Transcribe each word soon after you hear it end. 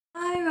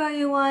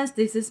Royal Ones,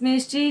 this is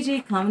Miss Gigi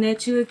coming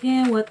at you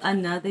again with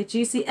another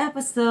juicy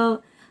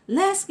episode.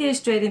 Let's get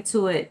straight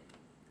into it.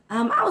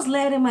 I was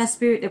led in my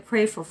spirit to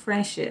pray for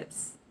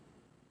friendships.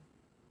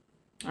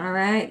 All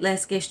right,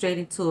 let's get straight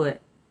into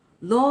it.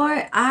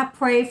 Lord, I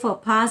pray for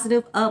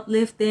positive,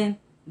 uplifting,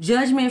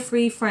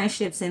 judgment-free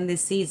friendships in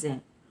this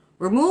season.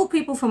 Remove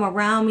people from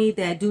around me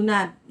that do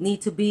not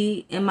need to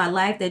be in my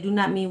life, that do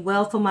not mean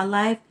well for my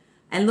life.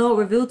 And Lord,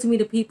 reveal to me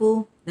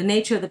the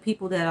nature of the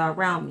people that are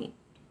around me.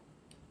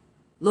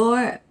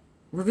 Lord,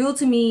 reveal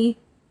to me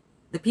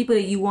the people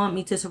that you want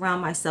me to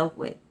surround myself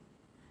with.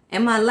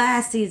 In my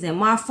last season,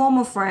 my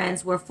former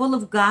friends were full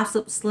of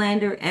gossip,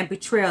 slander, and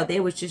betrayal. They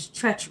were just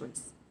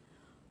treacherous.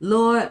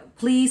 Lord,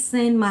 please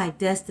send my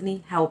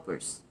destiny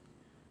helpers.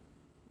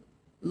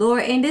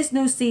 Lord, in this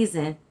new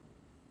season,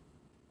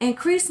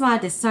 increase my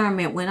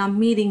discernment when I'm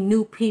meeting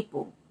new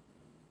people.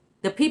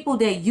 The people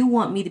that you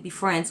want me to be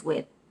friends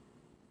with.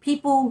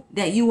 People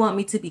that you want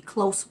me to be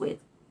close with.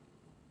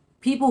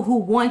 People who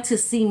want to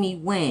see me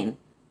win.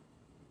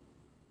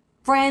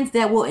 Friends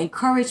that will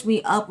encourage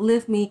me,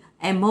 uplift me,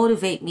 and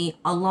motivate me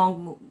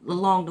along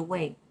the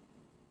way.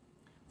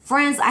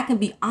 Friends I can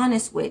be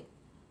honest with.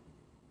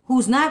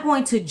 Who's not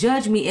going to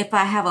judge me if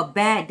I have a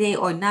bad day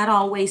or not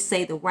always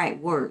say the right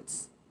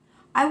words.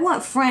 I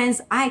want friends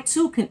I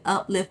too can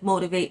uplift,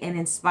 motivate, and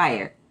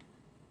inspire.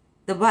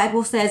 The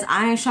Bible says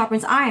iron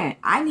sharpens iron.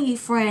 I need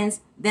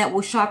friends that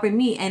will sharpen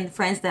me and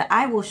friends that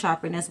I will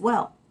sharpen as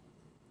well.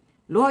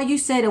 Lord, you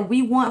said if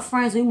we want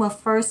friends, we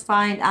must first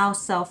find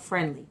ourselves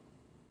friendly.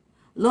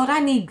 Lord, I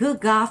need good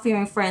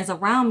God-fearing friends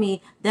around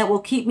me that will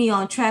keep me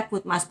on track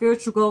with my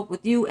spiritual growth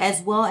with you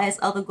as well as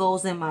other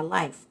goals in my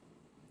life.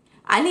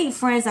 I need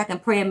friends I can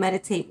pray and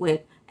meditate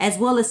with, as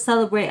well as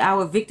celebrate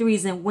our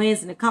victories and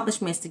wins and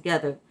accomplishments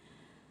together.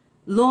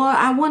 Lord,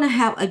 I want to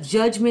have a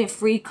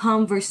judgment-free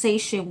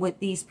conversation with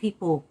these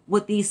people,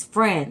 with these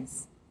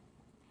friends.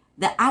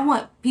 That I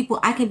want people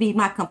I can be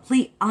my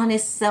complete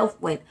honest self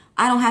with.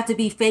 I don't have to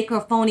be fake or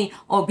phony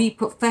or be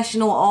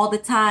professional all the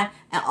time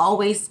and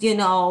always,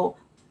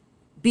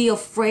 be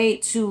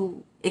afraid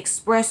to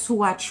express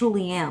who I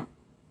truly am.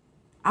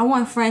 I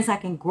want friends I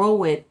can grow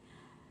with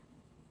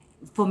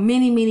for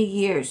many, many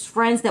years.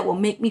 Friends that will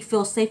make me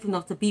feel safe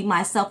enough to be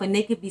myself and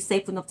they can be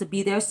safe enough to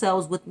be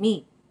themselves with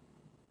me.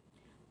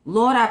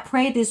 Lord, I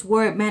pray this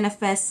word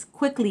manifests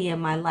quickly in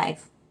my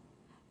life.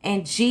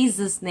 In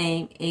Jesus'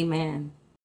 name, amen.